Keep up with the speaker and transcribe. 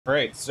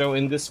Alright, so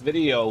in this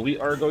video, we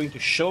are going to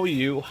show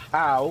you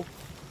how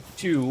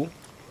to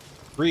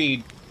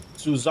breed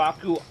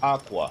Suzaku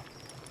Aqua.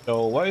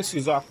 So what is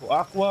Suzaku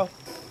Aqua?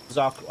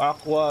 Suzaku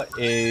Aqua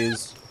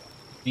is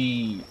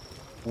the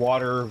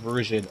water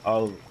version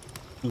of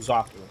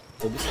Suzaku.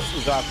 So this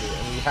is Suzaku,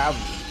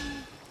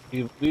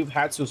 and we've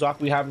had Suzaku.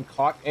 We haven't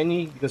caught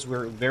any because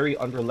we're very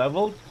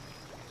underleveled.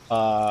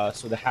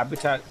 So the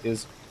habitat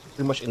is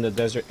pretty much in the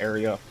desert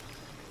area,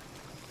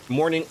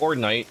 morning or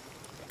night.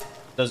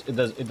 It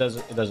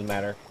doesn't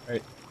matter,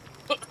 right?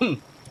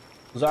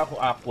 Suzaku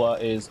Aqua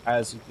is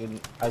as you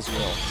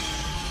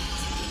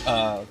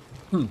know,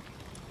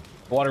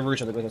 water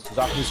version of the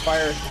Suzaku is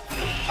fire,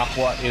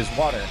 Aqua is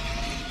water.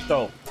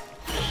 So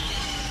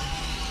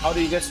how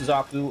do you get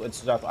Suzaku and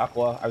Suzaku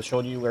Aqua? I've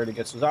shown you where to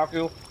get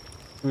Suzaku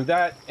through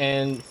that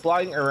and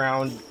flying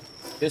around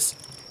this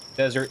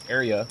desert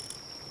area.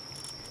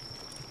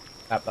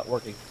 Not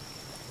working.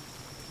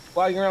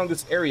 Flying around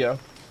this area,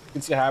 you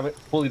can see I haven't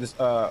fully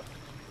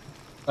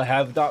I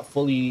have not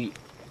fully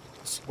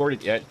scored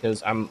it yet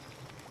because I'm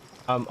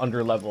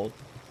under leveled.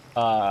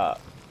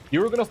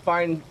 You're gonna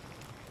find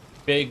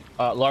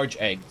large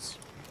eggs,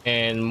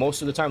 and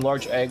most of the time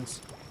large eggs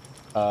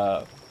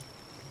hatch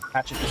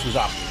into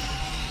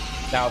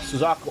Suzaku. Now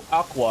Suzaku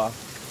Aqua,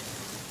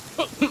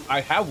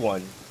 I have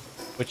one,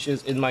 which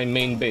is in my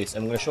main base.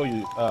 I'm gonna show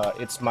you.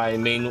 It's my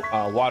main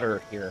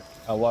water here.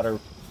 Water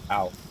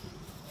ow.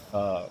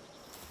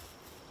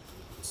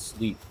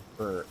 Sleep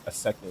for a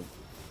second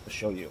to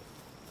show you.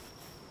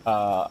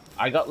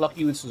 I got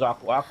lucky with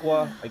Suzaku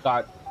Aqua. I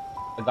got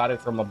it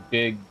from a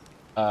big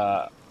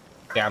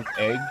damp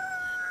egg.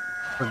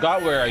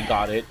 Forgot where I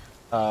got it.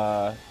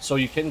 So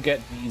you can get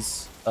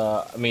these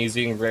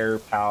amazing rare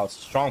pals,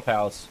 strong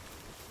pals,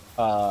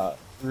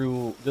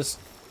 through just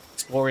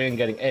exploring and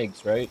getting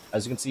eggs, right?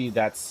 As you can see,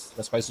 that's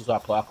my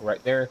Suzaku Aqua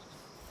right there.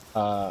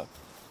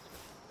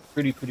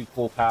 Pretty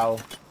cool pal.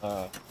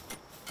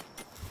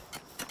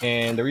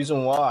 And the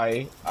reason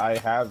why I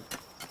have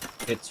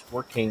it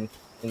working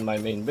in my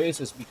main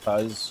base is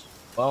because,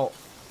 well,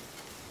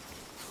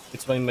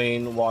 it's my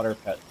main water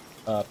pet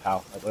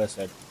pal, like what I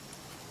said.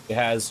 It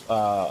has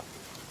where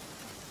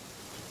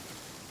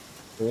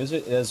is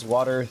it? It has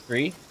water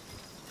 3,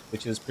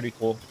 which is pretty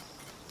cool.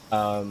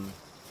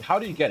 How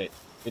do you get it?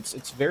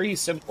 It's very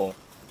simple.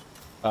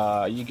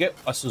 You get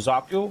a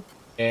Suzaku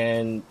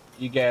and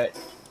you get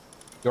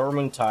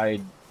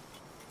Yormungtide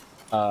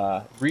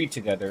breed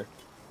together.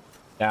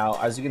 Now,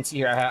 as you can see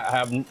here, I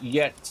haven't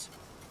yet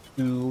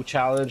to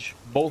challenge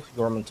both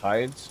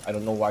Yormungtides. I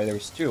don't know why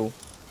there's two.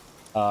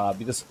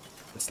 Because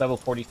it's level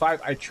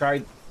 45. I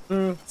tried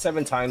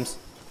 7 times.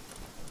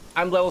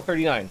 I'm level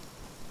 39,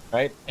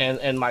 right?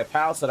 And my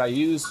pals that I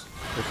use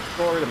to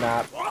explore the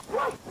map,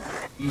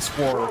 these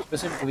 4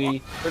 specifically,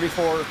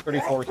 34,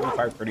 34,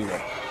 35, 31. I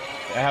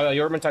have a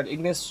Yormungtide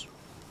Ignis,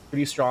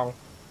 pretty strong,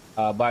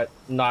 but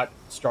not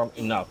strong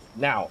enough.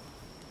 Now,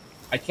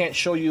 I can't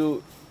show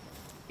you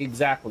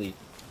exactly,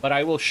 but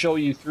I will show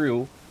you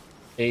through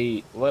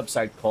a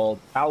website called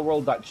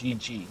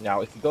palworld.gg.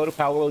 Now, if you go to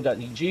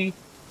palworld.gg,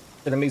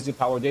 it's an amazing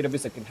power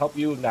database that can help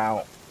you.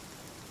 Now,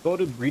 go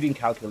to breeding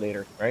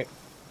calculator, right?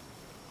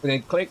 And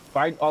then click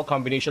find all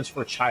combinations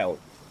for child.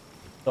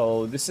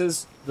 So this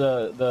is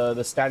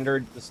the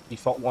standard, this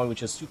default one,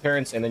 which is 2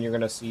 parents, and then you're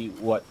gonna see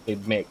what they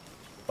make.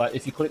 But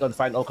if you click on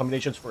find all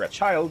combinations for a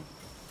child,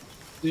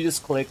 you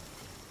just click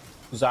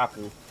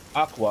Suzaku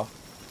Aqua,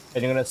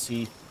 and you're gonna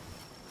see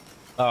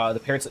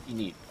the parents that you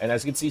need. And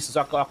as you can see,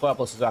 Suzaku Aqua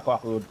plus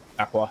Suzaku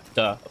Aqua,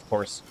 duh, of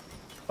course.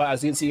 But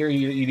as you can see here,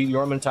 you need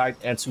Yormungtide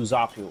and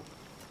Suzaku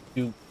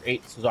to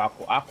create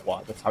Suzaku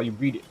Aqua. That's how you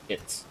breed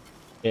it.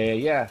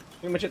 Yeah,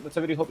 pretty much it. That's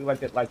the video. Hope you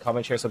liked it. Like,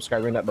 comment, share,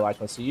 subscribe, ring that bell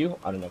icon. See you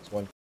on the next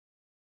one.